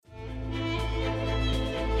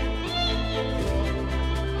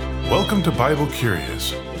Welcome to Bible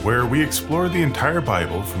Curious, where we explore the entire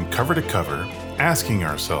Bible from cover to cover, asking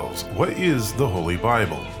ourselves, what is the Holy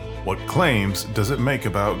Bible? What claims does it make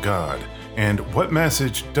about God? And what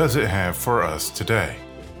message does it have for us today?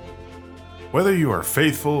 Whether you are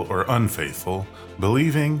faithful or unfaithful,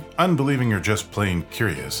 believing, unbelieving, or just plain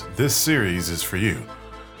curious, this series is for you.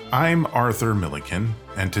 I'm Arthur Milliken,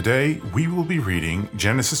 and today we will be reading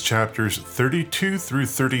Genesis chapters 32 through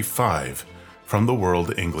 35 from the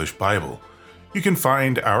World English Bible. You can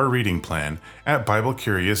find our reading plan at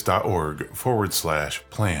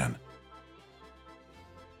biblecurious.org/plan.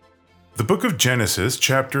 The book of Genesis,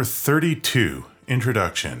 chapter 32,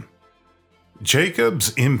 Introduction.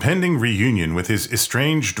 Jacob's impending reunion with his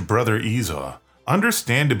estranged brother Esau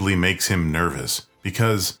understandably makes him nervous,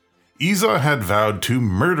 because Esau had vowed to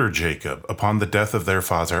murder Jacob upon the death of their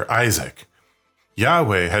father Isaac.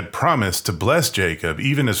 Yahweh had promised to bless Jacob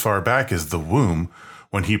even as far back as the womb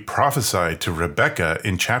when he prophesied to Rebekah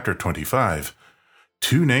in chapter 25,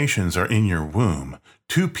 "Two nations are in your womb,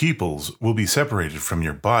 two peoples will be separated from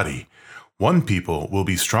your body. One people will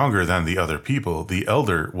be stronger than the other people, the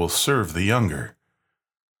elder will serve the younger."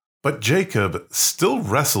 But Jacob still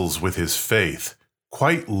wrestles with his faith,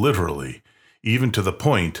 quite literally, even to the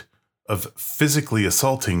point of physically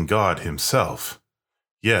assaulting God himself.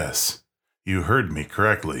 Yes, you heard me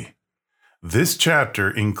correctly. This chapter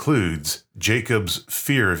includes Jacob's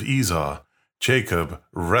fear of Esau. Jacob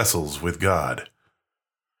wrestles with God.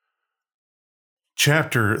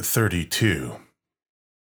 Chapter 32.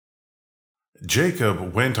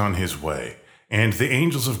 Jacob went on his way, and the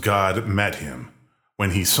angels of God met him. When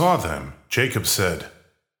he saw them, Jacob said,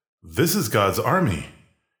 "This is God's army."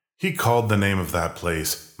 He called the name of that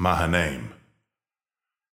place Mahanaim.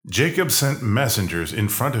 Jacob sent messengers in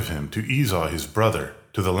front of him to Esau his brother,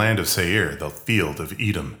 to the land of Seir, the field of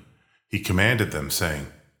Edom. He commanded them, saying,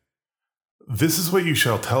 "This is what you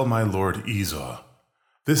shall tell my lord Esau.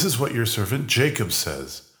 This is what your servant Jacob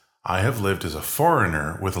says. I have lived as a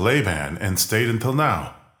foreigner with Laban and stayed until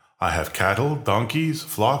now. I have cattle, donkeys,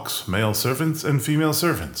 flocks, male servants, and female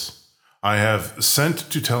servants. I have sent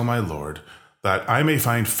to tell my lord that I may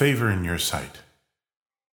find favor in your sight."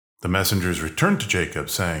 The messengers returned to Jacob,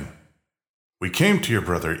 saying, "We came to your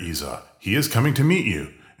brother Esau. He is coming to meet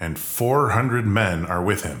you, and 400 men are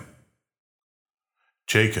with him."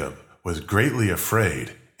 Jacob was greatly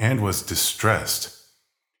afraid and was distressed.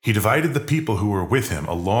 He divided the people who were with him,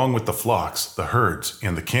 along with the flocks, the herds,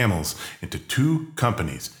 and the camels, into 2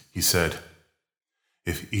 companies. He said,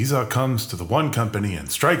 "If Esau comes to the one company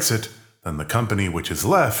and strikes it, then the company which is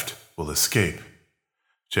left will escape."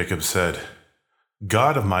 Jacob said,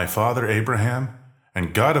 "God of my father Abraham,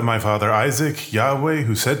 and God of my father Isaac, Yahweh,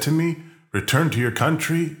 who said to me, 'Return to your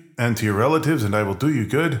country and to your relatives, and I will do you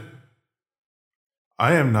good,'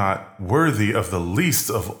 I am not worthy of the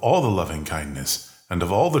least of all the loving kindness and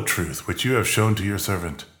of all the truth which you have shown to your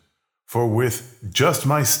servant. For with just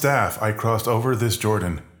my staff I crossed over this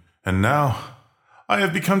Jordan, and now I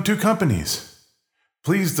have become 2 companies.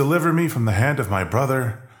 Please deliver me from the hand of my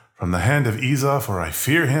brother, from the hand of Esau, for I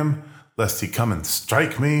fear him, lest he come and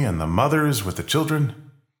strike me and the mothers with the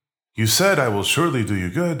children. You said, 'I will surely do you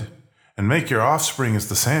good, and make your offspring as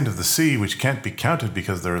the sand of the sea, which can't be counted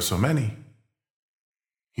because there are so many.'"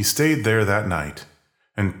 He stayed there that night,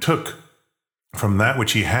 and took from that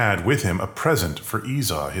which he had with him a present for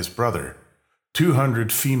Esau his brother,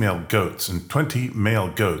 200 female goats and 20 male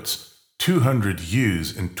goats, 200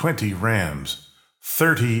 ewes and 20 rams,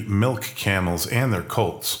 30 milk camels and their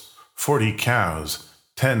colts, 40 cows,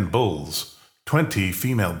 10 bulls, 20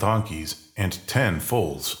 female donkeys, and 10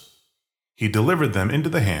 foals. He delivered them into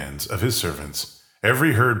the hands of his servants,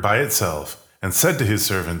 every herd by itself, and said to his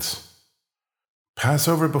servants, "Pass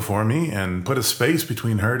over before me and put a space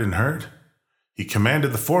between herd and herd." He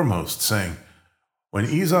commanded the foremost, saying, "When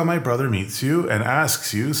Esau my brother meets you and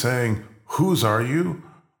asks you, saying, 'Whose are you?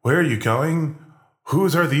 Where are you going?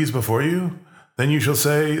 Whose are these before you?' then you shall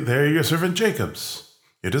say, 'They are your servant Jacob's.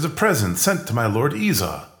 It is a present sent to my lord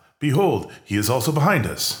Esau. Behold, he is also behind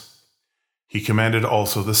us.'" He commanded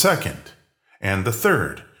also the second, and the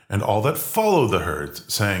third, and all that follow the herds,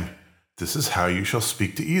 saying, "This is how you shall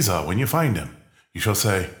speak to Esau when you find him. You shall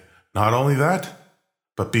say, 'Not only that,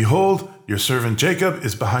 but behold, your servant Jacob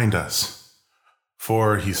is behind us.'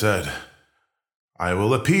 For he said, 'I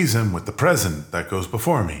will appease him with the present that goes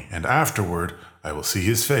before me, and afterward I will see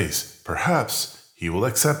his face. Perhaps he will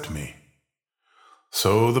accept me.'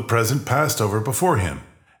 So the present passed over before him,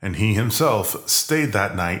 and he himself stayed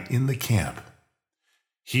that night in the camp.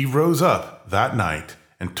 He rose up that night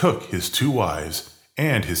and took his 2 wives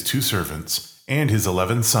and his 2 servants and his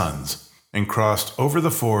 11 sons and crossed over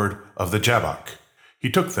the ford of the Jabbok. He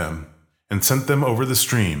took them and sent them over the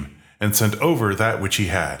stream and sent over that which he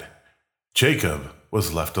had. Jacob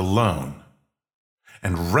was left alone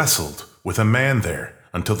and wrestled with a man there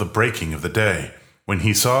until the breaking of the day. When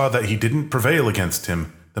he saw that he didn't prevail against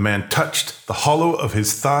him, the man touched the hollow of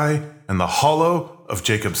his thigh, and the hollow of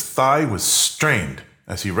Jacob's thigh was strained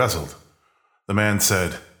as he wrestled. The man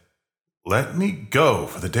said, "Let me go,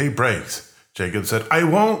 for the day breaks." Jacob said, "I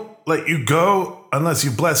won't let you go unless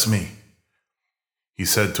you bless me." He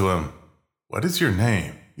said to him, "What is your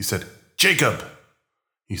name?" He said, "Jacob."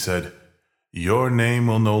 He said, "Your name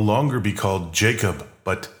will no longer be called Jacob,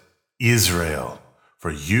 but Israel,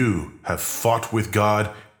 for you have fought with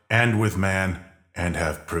God and with man and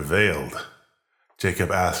have prevailed."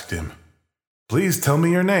 Jacob asked him, "Please tell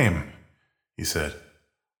me your name." He said,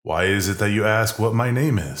 "Why is it that you ask what my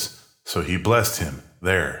name is?" So he blessed him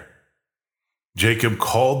there. Jacob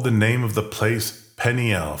called the name of the place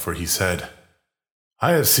Peniel, for he said,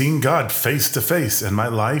 "I have seen God face to face, and my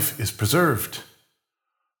life is preserved."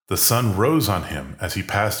 The sun rose on him as he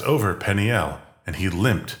passed over Peniel, and he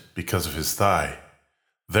limped because of his thigh.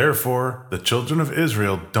 Therefore the children of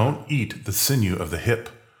Israel don't eat the sinew of the hip,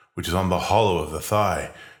 which is on the hollow of the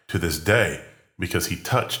thigh, to this day, because he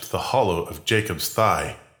touched the hollow of Jacob's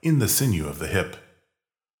thigh in the sinew of the hip.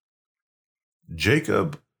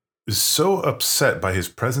 Jacob is so upset by his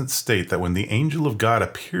present state that when the angel of God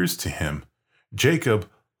appears to him, Jacob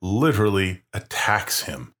literally attacks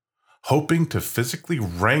him, hoping to physically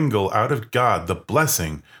wrangle out of God the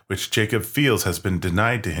blessing which Jacob feels has been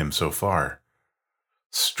denied to him so far.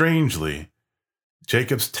 Strangely,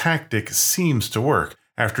 Jacob's tactic seems to work.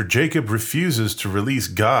 After Jacob refuses to release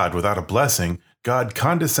God without a blessing, God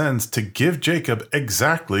condescends to give Jacob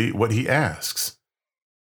exactly what he asks.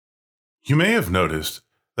 You may have noticed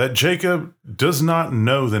that Jacob does not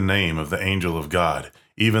know the name of the angel of God,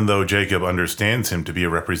 even though Jacob understands him to be a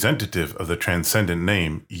representative of the transcendent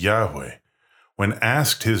name Yahweh. When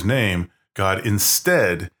asked his name, God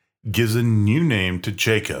instead gives a new name to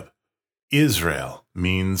Jacob. Israel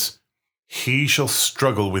means he shall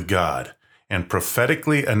struggle with God, and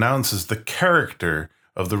prophetically announces the character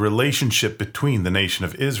of the relationship between the nation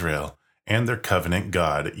of Israel and their covenant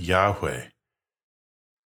God Yahweh.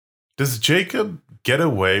 Does Jacob get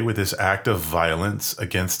away with this act of violence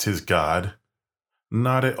against his God?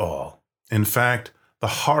 Not at all. In fact, the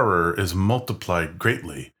horror is multiplied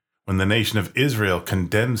greatly when the nation of Israel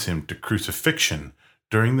condemns him to crucifixion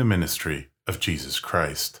during the ministry of Jesus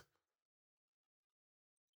Christ.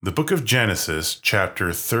 The book of Genesis,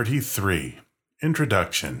 chapter 33,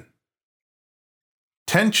 Introduction.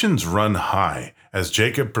 Tensions run high as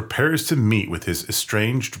Jacob prepares to meet with his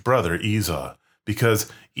estranged brother Esau,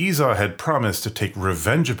 because Esau had promised to take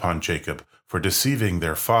revenge upon Jacob for deceiving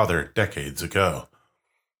their father decades ago.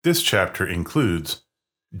 This chapter includes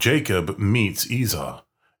Jacob meets Esau.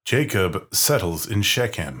 Jacob settles in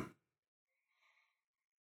Shechem.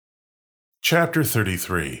 Chapter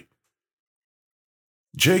 33.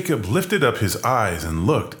 Jacob lifted up his eyes and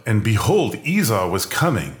looked, and behold, Esau was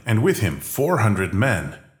coming, and with him 400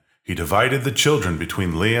 men. He divided the children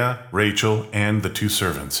between Leah, Rachel, and the two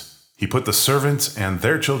servants. He put the servants and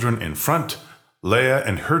their children in front, Leah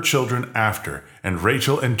and her children after, and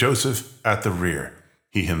Rachel and Joseph at the rear.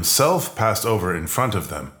 He himself passed over in front of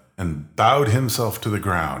them, and bowed himself to the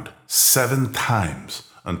ground 7 times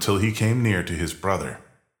until he came near to his brother.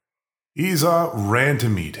 Esau ran to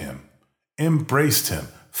meet him, embraced him,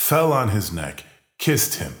 fell on his neck,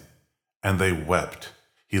 kissed him, and they wept.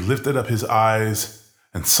 He lifted up his eyes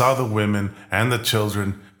and saw the women and the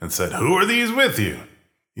children and said, "Who are these with you?"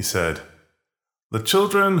 He said, "The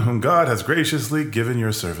children whom God has graciously given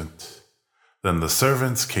your servant." Then the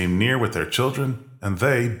servants came near with their children, and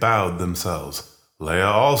they bowed themselves. Leah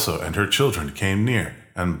also and her children came near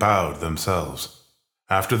and bowed themselves.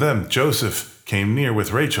 After them Joseph came near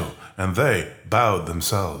with Rachel, and they bowed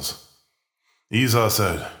themselves. Esau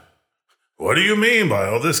said, "What do you mean by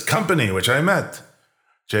all this company which I met?"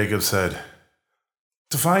 Jacob said,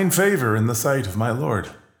 "To find favor in the sight of my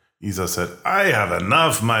Lord." Esau said, "I have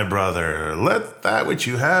enough, my brother. Let that which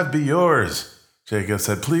you have be yours." Jacob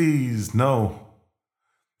said, "Please, no.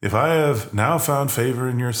 If I have now found favor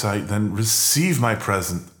in your sight, then receive my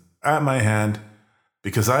present at my hand,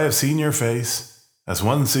 because I have seen your face, as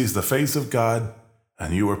one sees the face of God,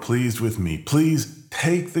 and you were pleased with me. Please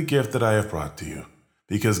take the gift that I have brought to you,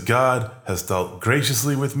 because God has dealt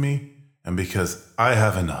graciously with me, and because I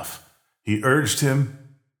have enough." He urged him,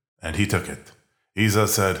 and he took it. Esau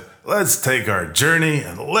said, "Let's take our journey,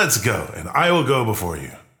 and let's go, and I will go before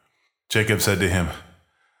you." Jacob said to him,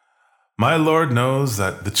 My Lord knows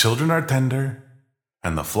that the children are tender,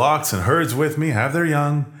 and the flocks and herds with me have their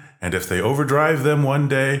young, and if they overdrive them one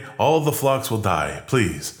day, all the flocks will die.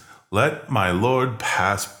 Please, let my Lord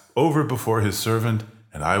pass over before his servant,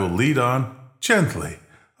 and I will lead on gently,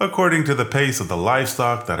 according to the pace of the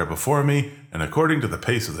livestock that are before me, and according to the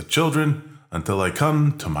pace of the children, until I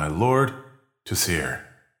come to my Lord to Seir."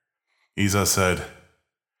 Esau said,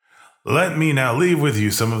 "Let me now leave with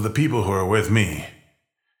you some of the people who are with me."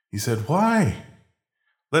 He said, "Why?"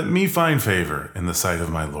 "Let me find favor in the sight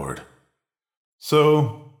of my Lord."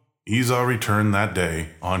 So Esau returned that day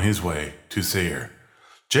on his way to Seir.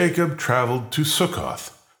 Jacob traveled to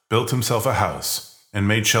Succoth, built himself a house, and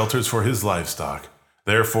made shelters for his livestock.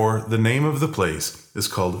 Therefore, the name of the place is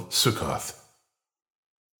called Succoth.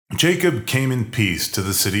 Jacob came in peace to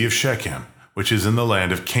the city of Shechem, which is in the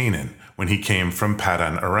land of Canaan, when he came from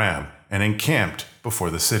Paddan Aram, and encamped before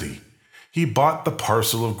the city. He bought the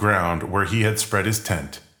parcel of ground where he had spread his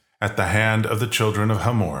tent, at the hand of the children of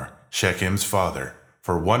Hamor, Shechem's father,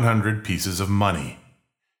 for 100 pieces of money.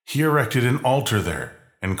 He erected an altar there,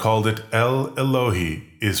 and called it El Elohi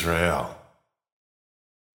Israel.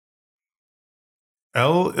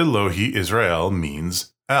 El Elohi Israel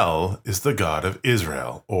means El is the God of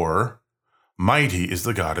Israel, or Mighty is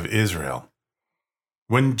the God of Israel.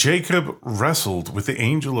 When Jacob wrestled with the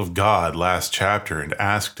angel of God last chapter and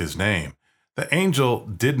asked his name, the angel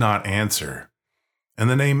did not answer, and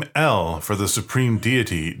the name El for the supreme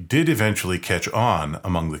deity did eventually catch on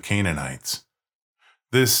among the Canaanites.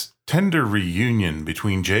 This tender reunion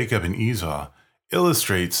between Jacob and Esau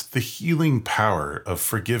illustrates the healing power of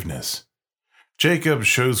forgiveness. Jacob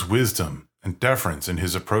shows wisdom and deference in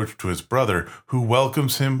his approach to his brother, who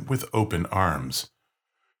welcomes him with open arms.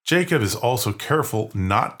 Jacob is also careful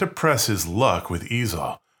not to press his luck with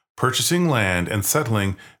Esau, purchasing land and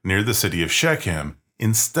settling near the city of Shechem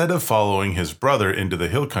instead of following his brother into the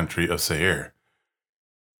hill country of Seir.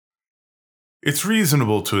 It's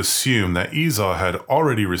reasonable to assume that Esau had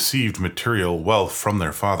already received material wealth from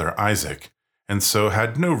their father Isaac, and so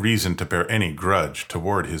had no reason to bear any grudge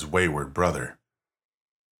toward his wayward brother.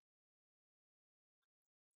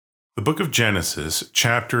 The Book of Genesis,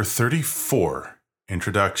 chapter 34,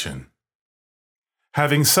 Introduction.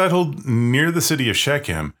 Having settled near the city of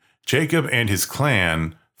Shechem, Jacob and his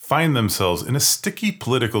clan find themselves in a sticky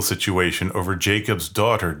political situation over Jacob's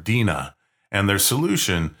daughter Dinah, and their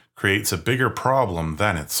solution creates a bigger problem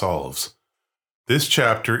than it solves. This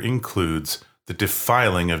chapter includes the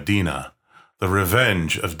defiling of Dinah, the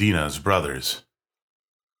revenge of Dinah's brothers.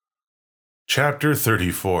 Chapter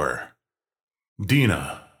 34.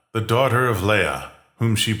 Dinah, the daughter of Leah,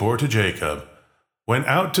 whom she bore to Jacob, went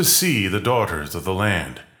out to see the daughters of the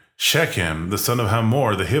land. Shechem, the son of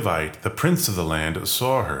Hamor the Hivite, the prince of the land,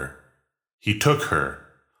 saw her. He took her,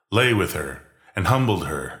 lay with her, and humbled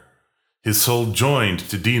her. His soul joined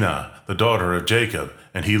to Dinah, the daughter of Jacob,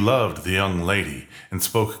 and he loved the young lady, and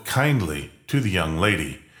spoke kindly to the young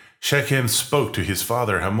lady. Shechem spoke to his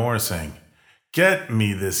father Hamor, saying, "Get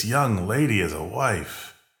me this young lady as a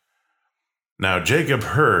wife." Now Jacob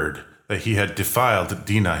heard that he had defiled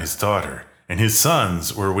Dinah his daughter, and his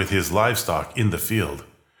sons were with his livestock in the field.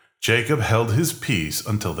 Jacob held his peace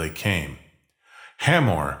until they came.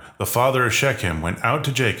 Hamor, the father of Shechem, went out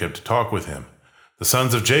to Jacob to talk with him. The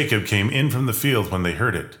sons of Jacob came in from the field when they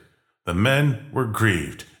heard it. The men were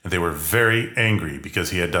grieved, and they were very angry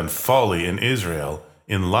because he had done folly in Israel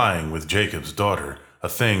in lying with Jacob's daughter, a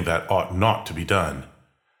thing that ought not to be done.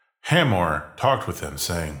 Hamor talked with them,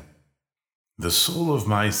 saying, "The soul of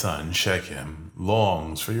my son Shechem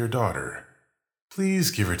longs for your daughter.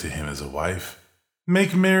 Please give her to him as a wife.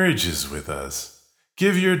 Make marriages with us.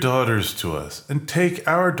 Give your daughters to us, and take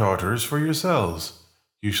our daughters for yourselves.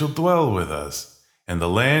 You shall dwell with us, and the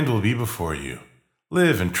land will be before you.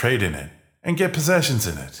 Live and trade in it, and get possessions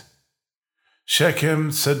in it."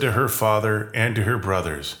 Shechem said to her father and to her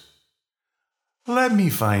brothers, "Let me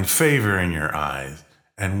find favor in your eyes,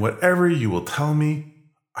 and whatever you will tell me,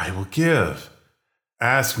 I will give.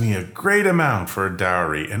 Ask me a great amount for a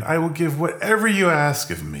dowry, and I will give whatever you ask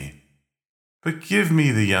of me. But give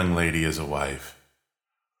me the young lady as a wife."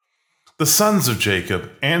 The sons of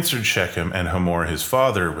Jacob answered Shechem and Hamor his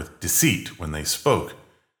father with deceit when they spoke,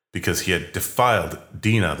 because he had defiled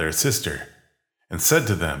Dinah their sister, and said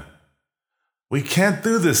to them, "We can't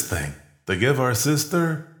do this thing, to give our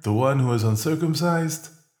sister to one who is uncircumcised,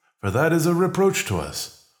 for that is a reproach to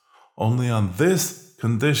us. Only on this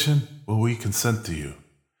condition will we consent to you.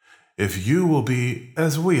 If you will be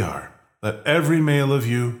as we are, let every male of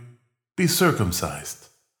you be circumcised.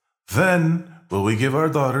 Then will we give our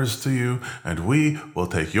daughters to you, and we will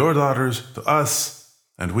take your daughters to us,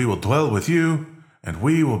 and we will dwell with you, and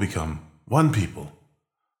we will become one people.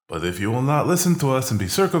 But if you will not listen to us and be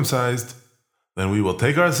circumcised, then we will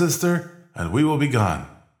take our sister, and we will be gone."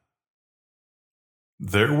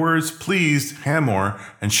 Their words pleased Hamor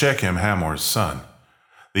and Shechem, Hamor's son.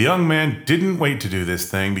 The young man didn't wait to do this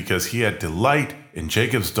thing because he had delight in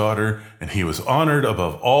Jacob's daughter, and he was honored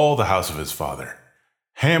above all the house of his father.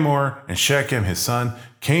 Hamor and Shechem, his son,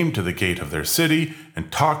 came to the gate of their city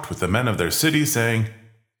and talked with the men of their city, saying,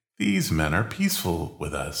 "These men are peaceful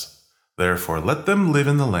with us. Therefore let them live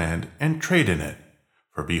in the land and trade in it.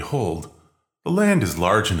 For behold, the land is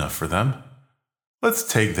large enough for them. Let's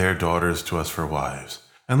take their daughters to us for wives,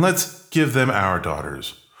 and let's give them our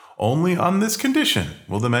daughters. Only on this condition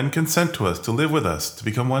will the men consent to us to live with us, to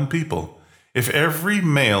become one people, if every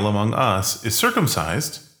male among us is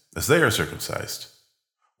circumcised, as they are circumcised.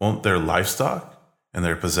 Won't their livestock and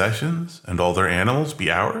their possessions and all their animals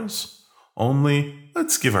be ours? Only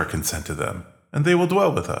let's give our consent to them, and they will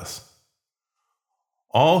dwell with us."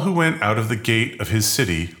 All who went out of the gate of his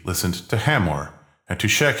city listened to Hamor and to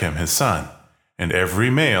Shechem his son, and every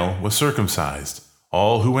male was circumcised,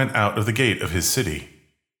 all who went out of the gate of his city.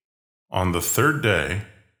 On the third day,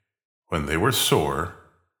 when they were sore,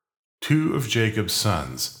 2 of Jacob's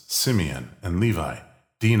sons, Simeon and Levi,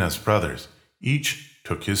 Dinah's brothers, each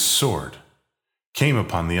took his sword, came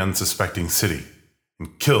upon the unsuspecting city,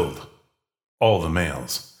 and killed all the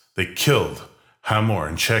males. They killed Hamor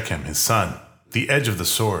and Shechem his son, the edge of the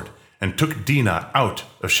sword, and took Dinah out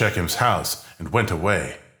of Shechem's house and went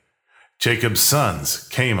away. Jacob's sons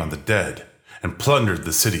came on the dead and plundered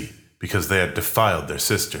the city because they had defiled their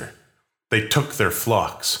sister. They took their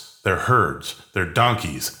flocks, their herds, their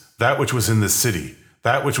donkeys, that which was in the city,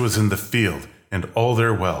 that which was in the field, and all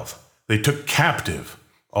their wealth. They took captive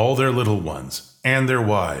all their little ones and their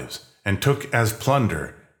wives, and took as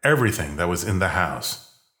plunder everything that was in the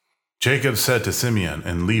house. Jacob said to Simeon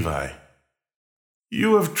and Levi,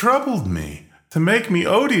 "You have troubled me to make me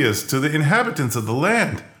odious to the inhabitants of the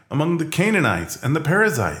land among the Canaanites and the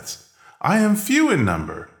Perizzites. I am few in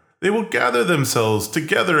number. They will gather themselves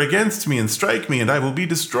together against me and strike me, and I will be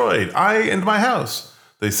destroyed, I and my house."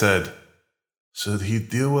 They said, "Should he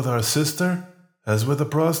deal with our sister as with a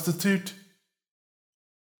prostitute?"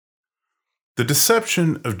 The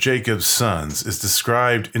deception of Jacob's sons is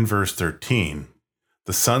described in verse 13.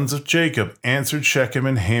 The sons of Jacob answered Shechem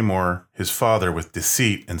and Hamor, his father, with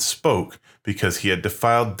deceit, and spoke because he had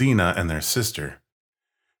defiled Dinah and their sister.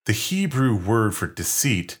 The Hebrew word for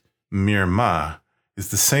deceit, mirmah, is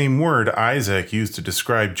the same word Isaac used to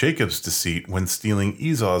describe Jacob's deceit when stealing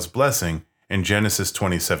Esau's blessing in Genesis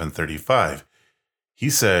 27:35. He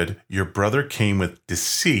said, "Your brother came with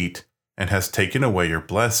deceit and has taken away your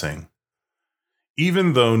blessing."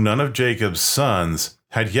 Even though none of Jacob's sons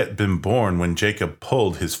had yet been born when Jacob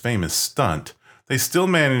pulled his famous stunt, they still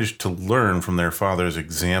managed to learn from their father's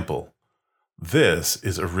example. This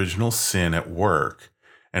is original sin at work,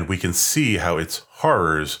 and we can see how its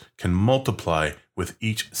horrors can multiply with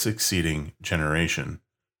each succeeding generation.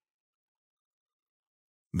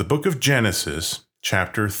 The book of Genesis,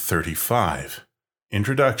 chapter 35.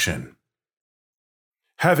 Introduction.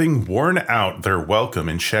 Having worn out their welcome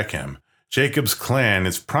in Shechem, Jacob's clan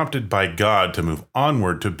is prompted by God to move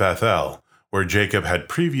onward to Bethel, where Jacob had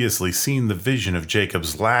previously seen the vision of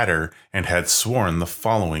Jacob's ladder and had sworn the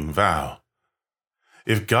following vow.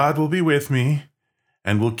 "If God will be with me,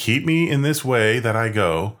 and will keep me in this way that I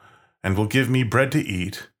go, and will give me bread to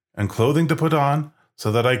eat, and clothing to put on,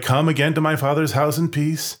 so that I come again to my father's house in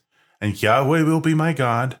peace, and Yahweh will be my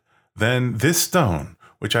God, then this stone,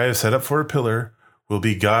 which I have set up for a pillar, will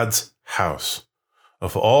be God's house.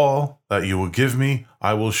 Of all that you will give me,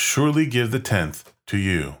 I will surely give the 10th to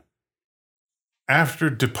you." After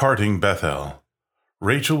departing Bethel,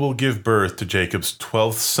 Rachel will give birth to Jacob's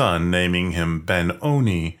 12th son, naming him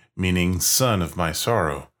Ben-Oni, meaning son of my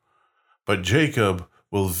sorrow. But Jacob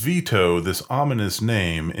will veto this ominous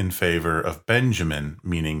name in favor of Benjamin,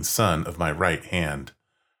 meaning son of my right hand.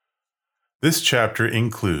 This chapter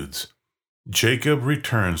includes Jacob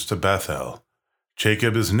returns to Bethel.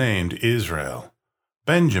 Jacob is named Israel.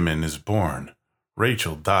 Benjamin is born.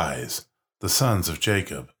 Rachel dies. The sons of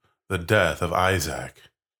Jacob. The death of Isaac.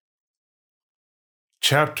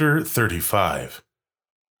 Chapter 35.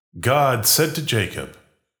 God said to Jacob,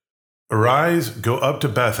 "Arise, go up to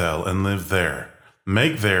Bethel and live there.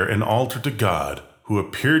 Make there an altar to God, who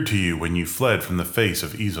appeared to you when you fled from the face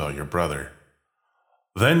of Esau your brother."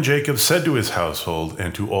 Then Jacob said to his household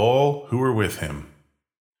and to all who were with him,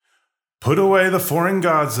 "Put away the foreign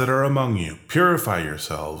gods that are among you, purify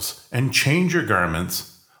yourselves, and change your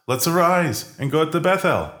garments. Let's arise and go up to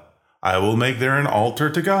Bethel. I will make there an altar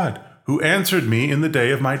to God, who answered me in the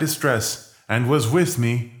day of my distress, and was with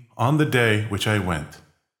me on the day which I went.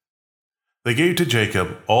 They gave to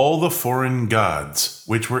Jacob all the foreign gods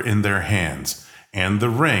which were in their hands, and the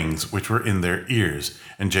rings which were in their ears,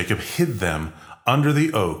 and Jacob hid them under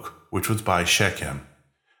the oak which was by Shechem.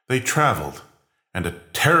 They traveled, and a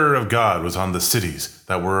terror of God was on the cities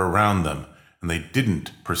that were around them, and they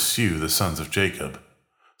didn't pursue the sons of Jacob.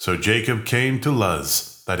 So Jacob came to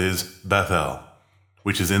Luz, that is, Bethel,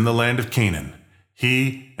 which is in the land of Canaan,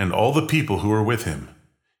 he and all the people who were with him.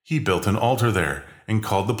 He built an altar there, and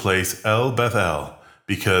called the place El Bethel,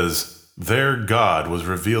 because there God was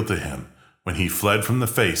revealed to him when he fled from the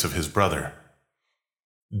face of his brother.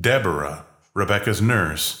 Deborah, Rebekah's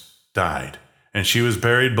nurse, died, and she was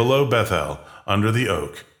buried below Bethel under the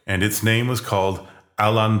oak, and its name was called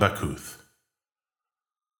Alon-Bakuth.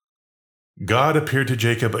 God appeared to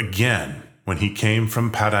Jacob again when he came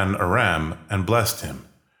from Paddan Aram and blessed him.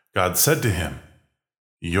 God said to him,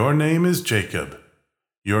 "Your name is Jacob.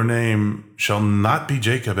 Your name shall not be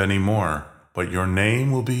Jacob any more, but your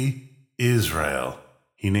name will be Israel."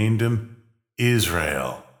 He named him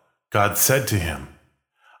Israel. God said to him,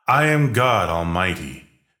 "I am God Almighty.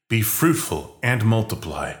 Be fruitful and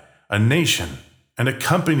multiply. A nation and a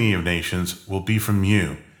company of nations will be from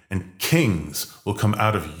you, and kings will come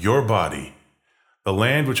out of your body. The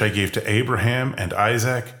land which I gave to Abraham and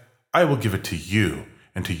Isaac, I will give it to you,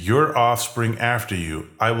 and to your offspring after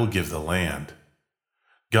you I will give the land."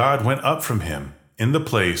 God went up from him in the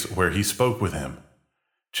place where he spoke with him.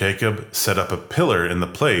 Jacob set up a pillar in the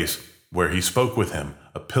place where he spoke with him,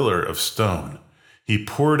 a pillar of stone. He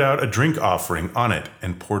poured out a drink offering on it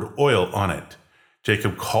and poured oil on it.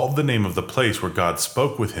 Jacob called the name of the place where God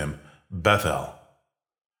spoke with him Bethel.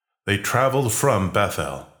 They traveled from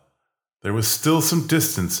Bethel. There was still some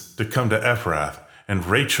distance to come to Ephrath, and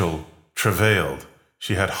Rachel travailed.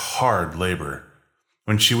 She had hard labor.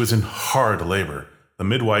 When she was in hard labor, the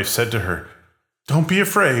midwife said to her, "Don't be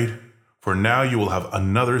afraid, for now you will have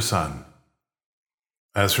another son."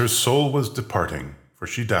 As her soul was departing, for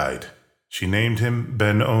she died, she named him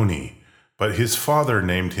Ben-Oni, but his father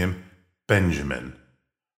named him Benjamin.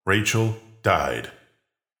 Rachel died,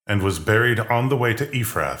 and was buried on the way to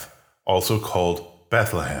Ephrath, also called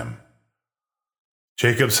Bethlehem.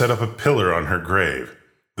 Jacob set up a pillar on her grave.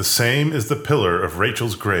 The same is the pillar of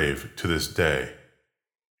Rachel's grave to this day.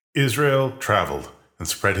 Israel traveled and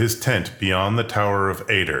spread his tent beyond the tower of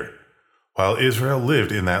Ader. While Israel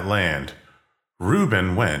lived in that land,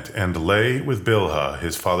 Reuben went and lay with Bilhah,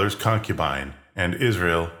 his father's concubine, and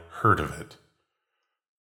Israel heard of it.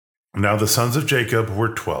 Now the sons of Jacob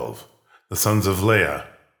were 12. The sons of Leah: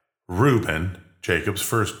 Reuben, Jacob's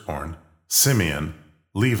firstborn, Simeon,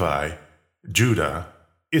 Levi, Judah,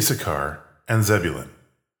 Issachar, and Zebulun.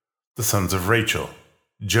 The sons of Rachel: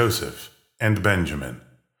 Joseph and Benjamin.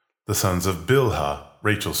 The sons of Bilhah,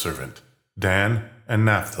 Rachel's servant: Dan and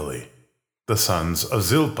Naphtali. The sons of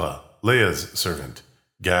Zilpah, Leah's servant: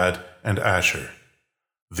 Gad and Asher.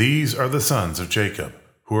 These are the sons of Jacob,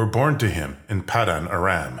 who were born to him in Paddan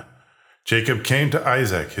Aram. Jacob came to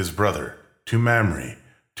Isaac his brother, to Mamre,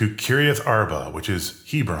 to Kiriath Arba, which is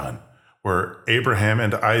Hebron, where Abraham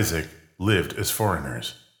and Isaac lived as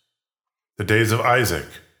foreigners. The days of Isaac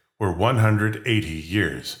were 180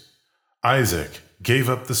 years. Isaac gave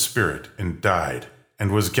up the spirit and died,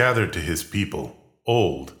 and was gathered to his people,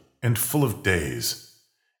 old and full of days.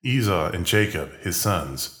 Esau and Jacob, his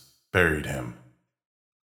sons, buried him.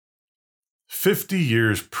 50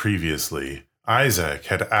 years previously, Isaac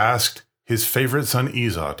had asked his favorite son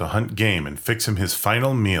Esau to hunt game and fix him his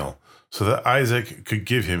final meal so that Isaac could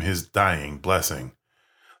give him his dying blessing.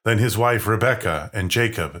 Then his wife Rebekah and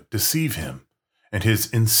Jacob deceive him, and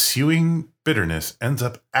his ensuing bitterness ends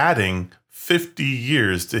up adding 50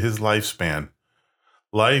 years to his lifespan.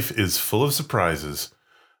 Life is full of surprises,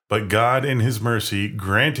 but God in his mercy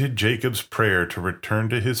granted Jacob's prayer to return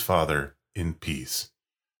to his father in peace.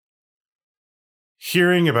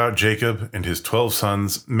 Hearing about Jacob and his 12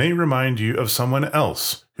 sons may remind you of someone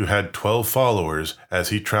else who had 12 followers as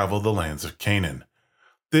he traveled the lands of Canaan.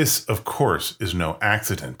 This, of course, is no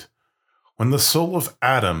accident. When the soul of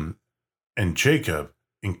Adam and Jacob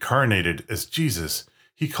incarnated as Jesus,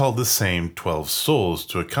 he called the same 12 souls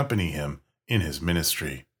to accompany him in his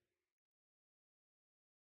ministry.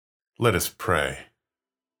 Let us pray.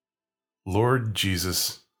 Lord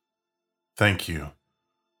Jesus, thank you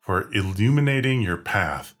for illuminating your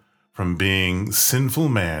path from being sinful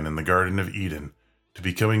man in the Garden of Eden to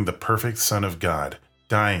becoming the perfect Son of God,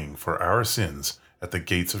 dying for our sins at the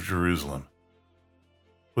gates of Jerusalem.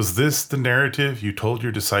 Was this the narrative you told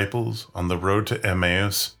your disciples on the road to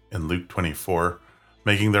Emmaus in Luke 24,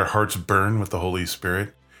 making their hearts burn with the Holy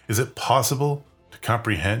Spirit? Is it possible to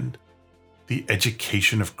comprehend the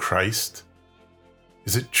education of Christ?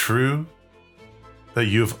 Is it true that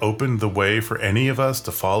you have opened the way for any of us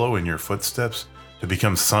to follow in your footsteps, to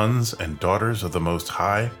become sons and daughters of the Most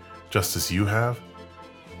High, just as you have?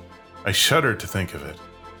 I shudder to think of it.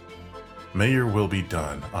 May your will be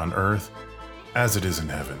done on earth as it is in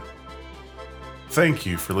heaven. Thank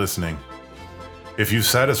you for listening. If you've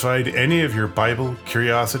satisfied any of your Bible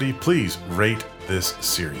curiosity, please rate this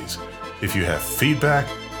series. If you have feedback,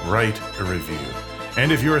 write a review.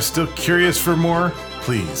 And if you are still curious for more,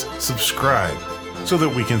 please subscribe so that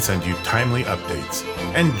we can send you timely updates.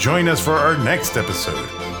 And join us for our next episode,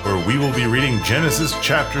 where we will be reading Genesis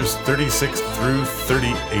chapters 36 through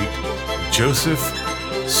 38. Joseph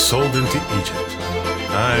sold into Egypt.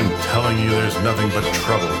 I'm telling you, there's nothing but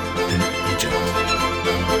trouble in Egypt.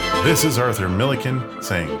 This is Arthur Milliken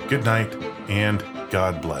saying good night and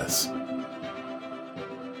God bless.